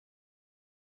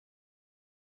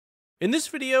In this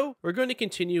video, we're going to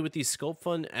continue with the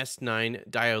Scuplfun S9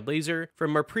 diode laser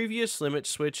from our previous limit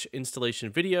switch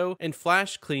installation video and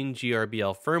flash clean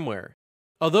GRBL firmware.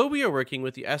 Although we are working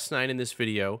with the S9 in this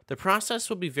video, the process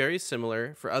will be very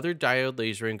similar for other diode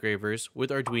laser engravers with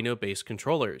Arduino-based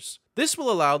controllers. This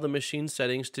will allow the machine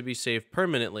settings to be saved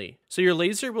permanently, so your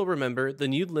laser will remember the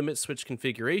new limit switch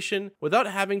configuration without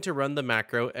having to run the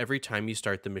macro every time you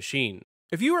start the machine.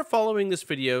 If you are following this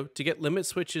video to get limit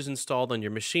switches installed on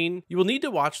your machine, you will need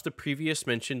to watch the previous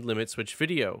mentioned limit switch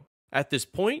video. At this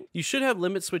point, you should have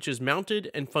limit switches mounted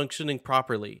and functioning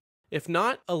properly. If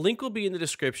not, a link will be in the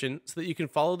description so that you can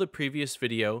follow the previous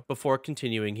video before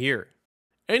continuing here.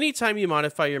 Anytime you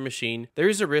modify your machine, there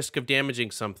is a risk of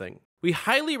damaging something. We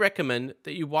highly recommend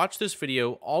that you watch this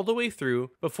video all the way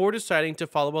through before deciding to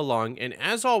follow along, and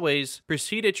as always,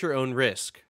 proceed at your own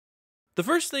risk. The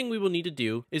first thing we will need to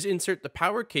do is insert the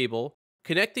power cable,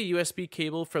 connect the USB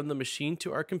cable from the machine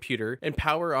to our computer, and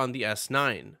power on the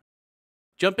S9.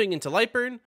 Jumping into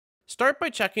LightBurn, start by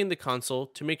checking the console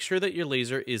to make sure that your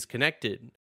laser is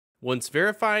connected. Once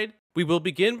verified, we will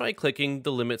begin by clicking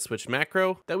the limit switch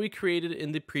macro that we created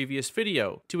in the previous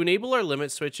video to enable our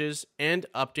limit switches and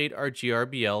update our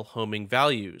GRBL homing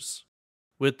values.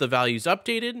 With the values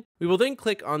updated, we will then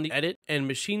click on the Edit and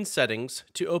Machine Settings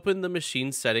to open the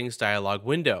Machine Settings dialog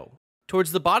window.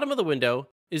 Towards the bottom of the window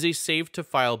is a Save to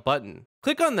File button.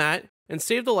 Click on that and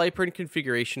save the LightBurn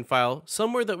configuration file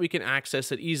somewhere that we can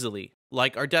access it easily,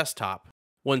 like our desktop.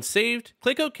 Once saved,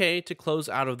 click OK to close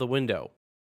out of the window.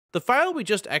 The file we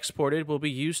just exported will be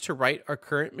used to write our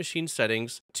current machine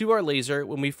settings to our laser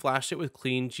when we flash it with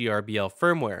clean GRBL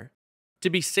firmware. To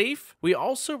be safe, we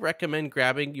also recommend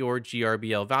grabbing your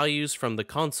GRBL values from the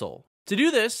console. To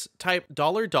do this, type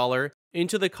 $$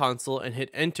 into the console and hit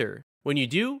enter. When you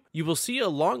do, you will see a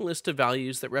long list of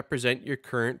values that represent your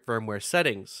current firmware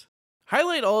settings.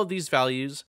 Highlight all of these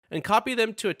values and copy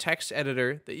them to a text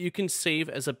editor that you can save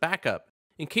as a backup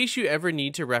in case you ever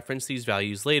need to reference these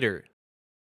values later.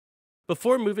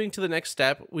 Before moving to the next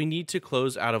step, we need to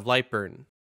close out of LightBurn.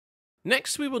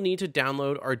 Next, we will need to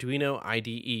download Arduino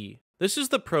IDE. This is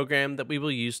the program that we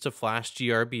will use to flash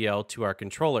GRBL to our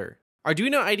controller.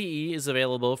 Arduino IDE is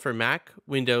available for Mac,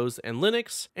 Windows, and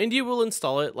Linux, and you will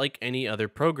install it like any other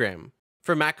program.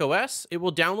 For macOS, it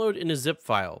will download in a zip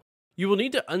file. You will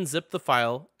need to unzip the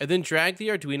file and then drag the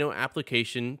Arduino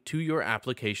application to your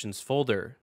Applications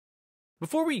folder.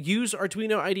 Before we use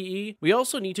Arduino IDE, we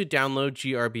also need to download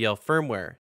GRBL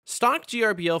firmware. Stock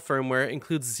GRBL firmware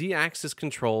includes Z-axis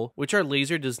control, which our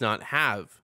laser does not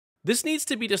have. This needs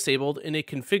to be disabled in a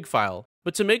config file,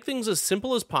 but to make things as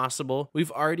simple as possible, we've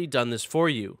already done this for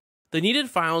you. The needed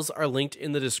files are linked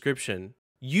in the description.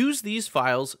 Use these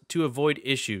files to avoid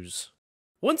issues.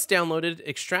 Once downloaded,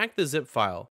 extract the zip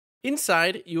file.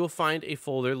 Inside, you will find a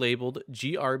folder labeled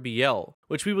GRBL,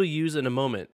 which we will use in a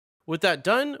moment. With that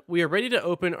done, we are ready to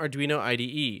open Arduino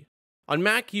IDE. On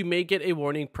Mac, you may get a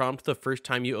warning prompt the first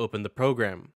time you open the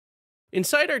program.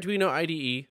 Inside Arduino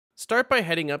IDE, start by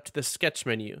heading up to the Sketch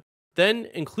menu. Then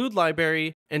include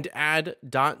library and add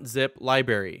 .zip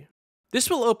library. This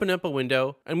will open up a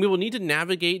window and we will need to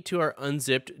navigate to our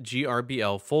unzipped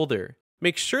GRBL folder.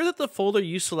 Make sure that the folder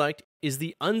you select is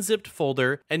the unzipped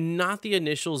folder and not the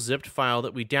initial zipped file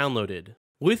that we downloaded.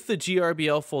 With the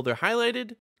GRBL folder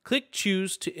highlighted, click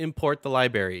Choose to import the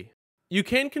library. You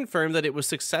can confirm that it was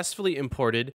successfully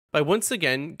imported by once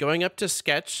again going up to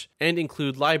Sketch and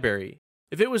include library.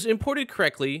 If it was imported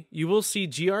correctly, you will see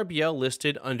GRBL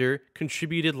listed under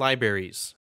Contributed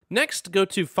Libraries. Next, go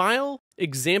to File,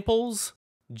 Examples,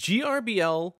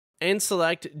 GRBL, and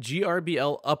select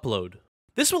GRBL Upload.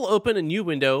 This will open a new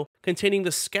window containing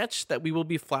the sketch that we will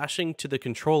be flashing to the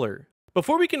controller.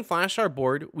 Before we can flash our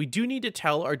board, we do need to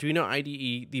tell Arduino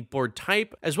IDE the board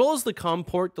type as well as the COM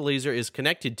port the laser is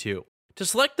connected to. To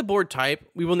select the board type,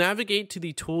 we will navigate to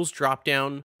the Tools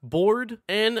dropdown, Board,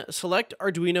 and select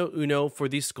Arduino Uno for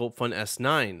the Sculpfun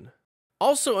S9.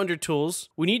 Also under Tools,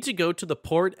 we need to go to the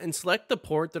port and select the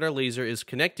port that our laser is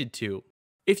connected to.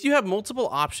 If you have multiple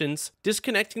options,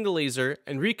 disconnecting the laser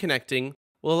and reconnecting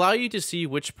will allow you to see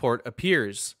which port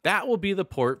appears. That will be the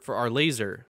port for our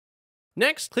laser.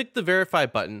 Next, click the Verify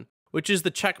button, which is the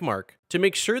check mark, to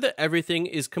make sure that everything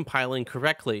is compiling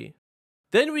correctly.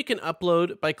 Then we can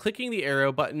upload by clicking the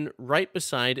arrow button right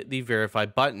beside the Verify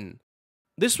button.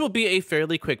 This will be a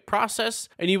fairly quick process,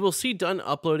 and you will see done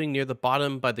uploading near the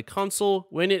bottom by the console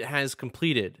when it has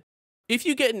completed. If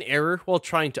you get an error while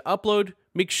trying to upload,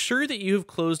 make sure that you have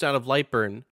closed out of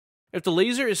LightBurn. If the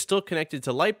laser is still connected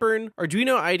to LightBurn,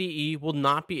 Arduino IDE will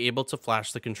not be able to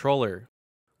flash the controller.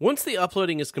 Once the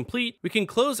uploading is complete, we can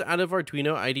close out of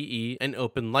Arduino IDE and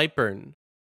open LightBurn.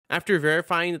 After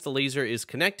verifying that the laser is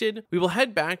connected, we will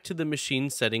head back to the machine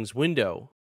settings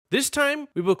window. This time,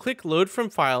 we will click Load from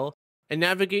File and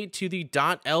navigate to the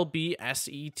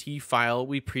 .lbset file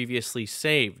we previously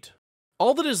saved.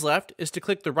 All that is left is to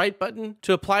click the right button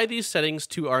to apply these settings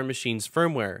to our machine's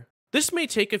firmware. This may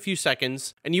take a few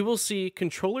seconds, and you will see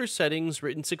controller settings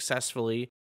written successfully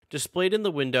displayed in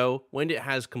the window when it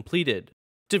has completed.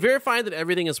 To verify that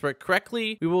everything has worked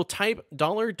correctly, we will type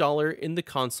 $$ in the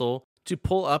console to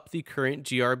pull up the current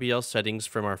GRBL settings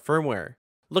from our firmware.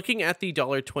 Looking at the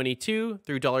 $22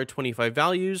 through $25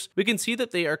 values, we can see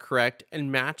that they are correct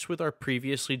and match with our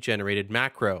previously generated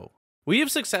macro. We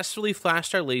have successfully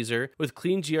flashed our laser with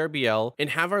clean GRBL and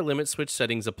have our limit switch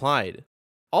settings applied.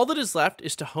 All that is left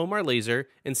is to home our laser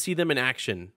and see them in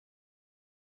action.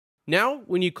 Now,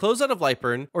 when you close out of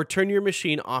LightBurn or turn your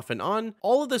machine off and on,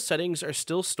 all of the settings are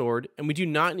still stored and we do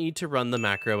not need to run the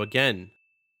macro again.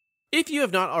 If you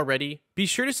have not already, be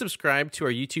sure to subscribe to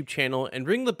our YouTube channel and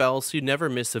ring the bell so you never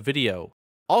miss a video.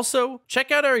 Also,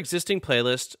 check out our existing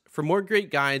playlist for more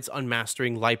great guides on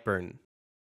mastering LightBurn.